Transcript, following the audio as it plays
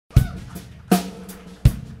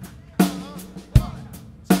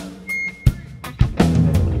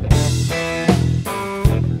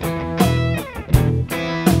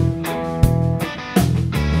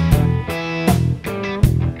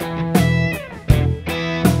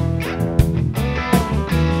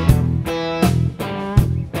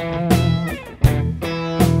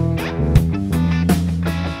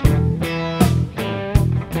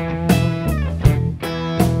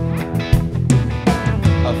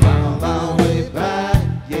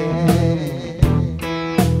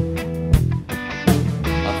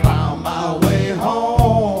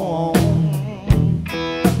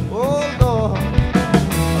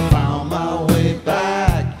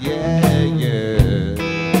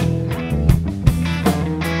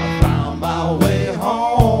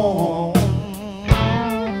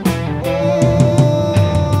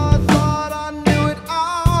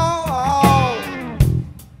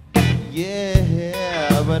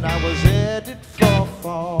and I was headed for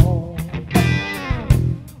fall.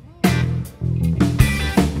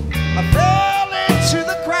 I fell into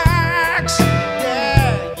the cracks,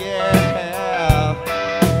 yeah, yeah.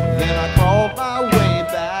 Then I crawled my way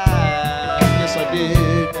back, yes I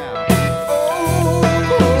did now. Oh,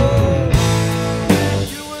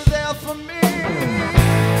 you were there for me,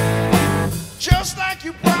 just like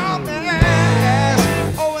you promised.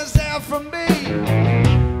 Always there for me,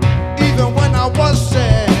 even when I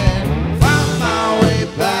wasn't. Found my way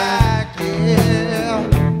back, yeah.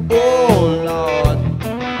 Oh Lord,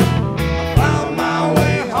 I found my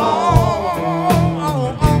way home.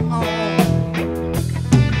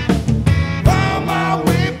 Found my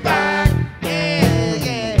way back, yeah,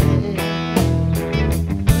 yeah.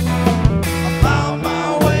 I found my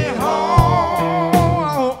way home.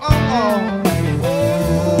 Oh,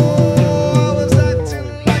 I was acting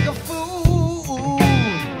like a fool.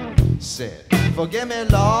 Said, forgive me,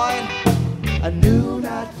 Lord, I knew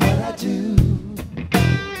not what I do.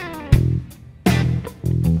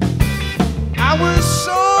 I was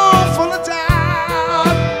so full of doubt,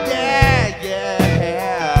 yeah,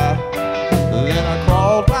 yeah. Then I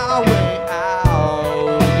crawled my way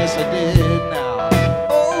out, yes I did now.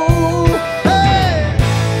 Oh, hey,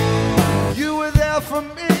 you were there for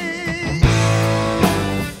me,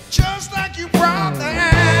 just like you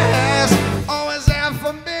promised. Always there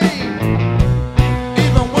for me,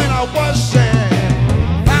 even when I wasn't.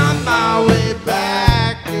 Found my way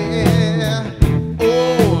back, yeah.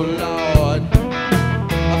 Oh Lord,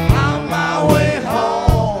 I found my way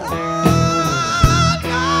home.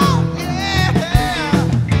 Oh, yeah.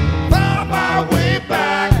 Found my way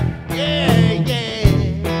back, yeah, yeah.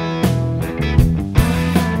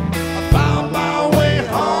 I found my way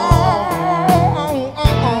home.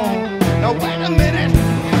 Now wait a minute.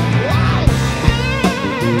 Wow.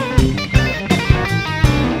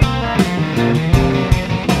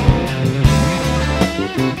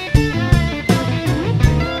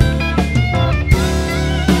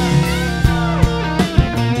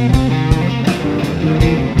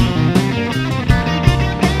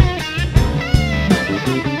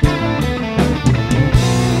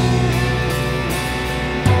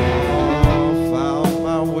 Found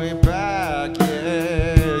my way back,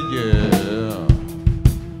 yeah, yeah.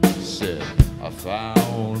 Said I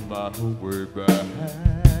found my way back.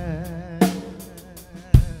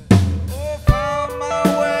 Oh, found my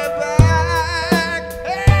way back,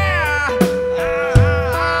 yeah.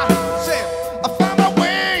 Said I found my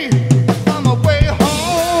way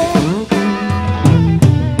home.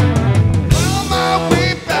 Found my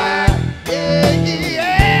way back, yeah,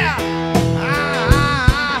 yeah.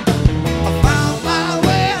 I found my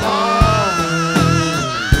way home.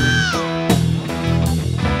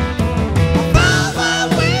 Found my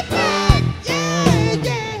way back, yeah,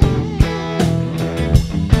 yeah.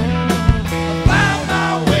 Found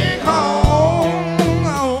my way home.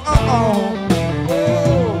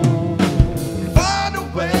 Find a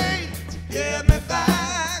way to get me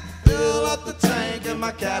back. Fill up the tank in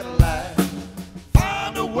my Cadillac.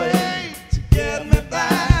 Find a way to get me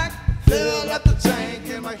back. Fill up the tank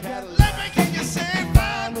in my Cadillac. Let me hear you say,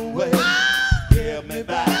 find a way, get me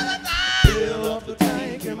back. Fill up the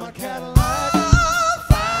tank in my Cadillac.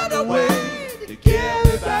 Find a way to get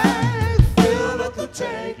me back. Fill up the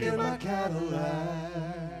tank in my Cadillac.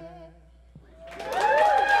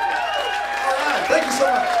 All right, thank you so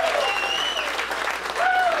much.